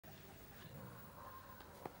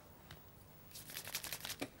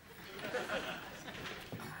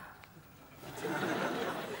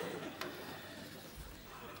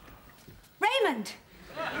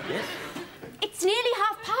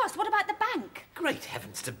Great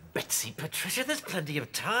heavens to Betsy, Patricia, there's plenty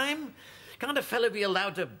of time. Can't a fellow be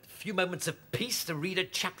allowed a few moments of peace to read a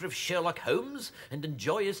chapter of Sherlock Holmes and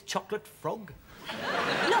enjoy his chocolate frog?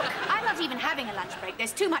 Look, I'm not even having a lunch break.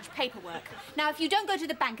 There's too much paperwork. Now, if you don't go to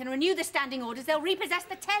the bank and renew the standing orders, they'll repossess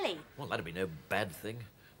the telly. Well, that'd be no bad thing.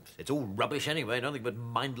 It's all rubbish anyway, nothing but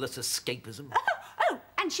mindless escapism. Oh,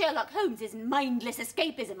 and Sherlock Holmes is mindless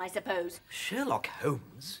escapism, I suppose. Sherlock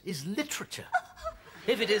Holmes is literature.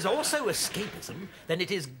 If it is also escapism, then it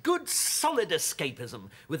is good, solid escapism,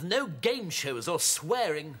 with no game shows or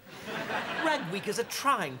swearing. Rag Week is a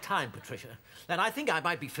trying time, Patricia, and I think I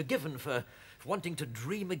might be forgiven for wanting to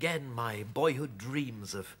dream again my boyhood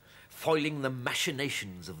dreams of foiling the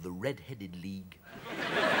machinations of the Red-Headed League.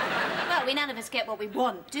 Well, we none of us get what we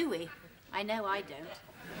want, do we? I know I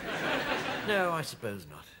don't. No, I suppose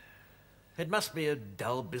not. It must be a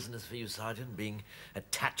dull business for you, Sergeant, being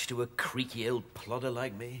attached to a creaky old plodder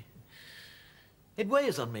like me. It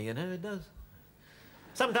weighs on me, you know, it does.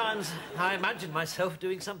 Sometimes I imagine myself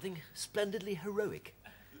doing something splendidly heroic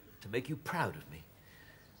to make you proud of me.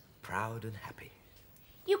 Proud and happy.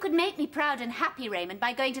 You could make me proud and happy, Raymond,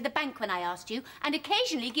 by going to the bank when I asked you and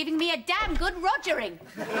occasionally giving me a damn good rogering.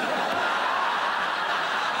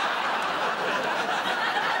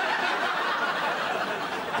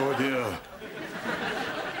 Oh, dear.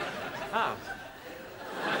 Ah.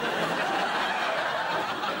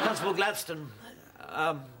 Constable Gladstone,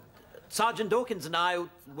 Sergeant Dawkins and I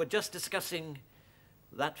were just discussing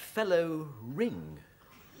that fellow Ring.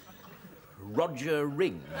 Roger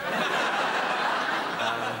Ring.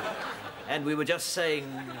 And we were just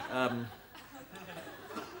saying,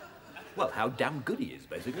 well, how damn good he is,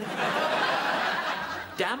 basically.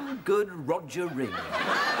 Damn good Roger Ring.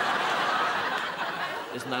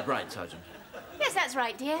 Isn't that right, Sergeant? Yes, that's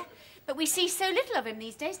right, dear. But we see so little of him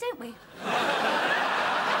these days, don't we?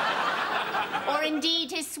 Or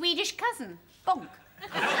indeed his Swedish cousin, Bonk.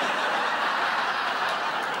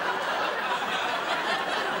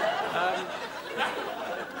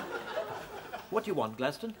 What do you want,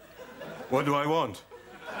 Gladstone? What do I want?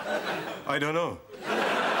 I don't know.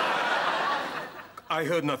 I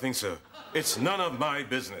heard nothing, sir. It's none of my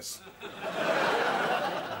business.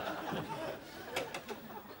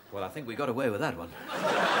 Well, I think we got away with that one.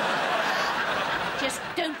 Just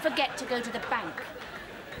don't forget to go to the bank.